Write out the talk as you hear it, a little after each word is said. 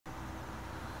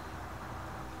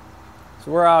So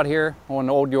we're out here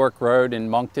on Old York Road in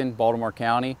Monkton, Baltimore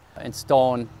County,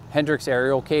 installing Hendrix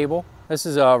aerial cable. This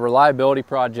is a reliability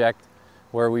project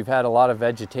where we've had a lot of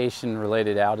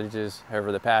vegetation-related outages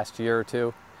over the past year or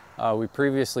two. We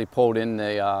previously pulled in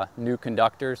the new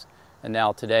conductors, and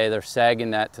now today they're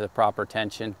sagging that to the proper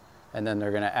tension, and then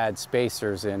they're going to add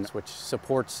spacers in, which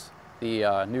supports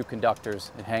the new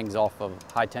conductors. It hangs off of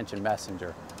high-tension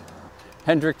messenger.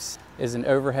 Hendrix is an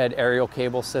overhead aerial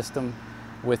cable system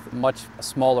with much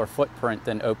smaller footprint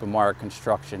than open wire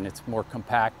construction. It's more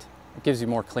compact. It gives you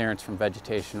more clearance from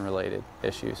vegetation-related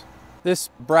issues.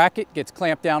 This bracket gets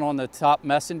clamped down on the top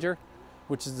messenger,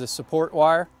 which is the support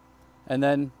wire, and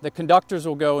then the conductors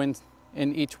will go in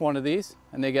each one of these,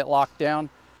 and they get locked down.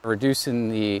 Reducing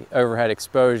the overhead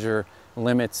exposure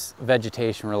limits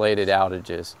vegetation-related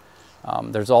outages.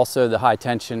 There's also the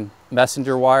high-tension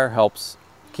messenger wire, helps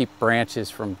keep branches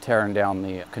from tearing down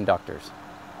the conductors.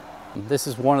 This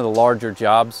is one of the larger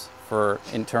jobs for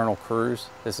internal crews.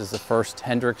 This is the first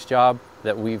Hendrix job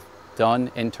that we've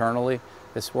done internally.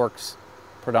 This work's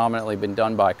predominantly been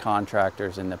done by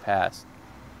contractors in the past.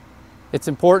 It's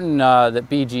important that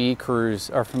BGE crews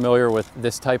are familiar with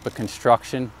this type of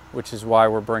construction, which is why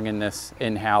we're bringing this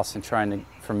in-house and trying to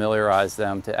familiarize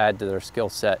them to add to their skill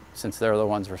set, since they're the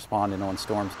ones responding on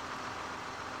storms.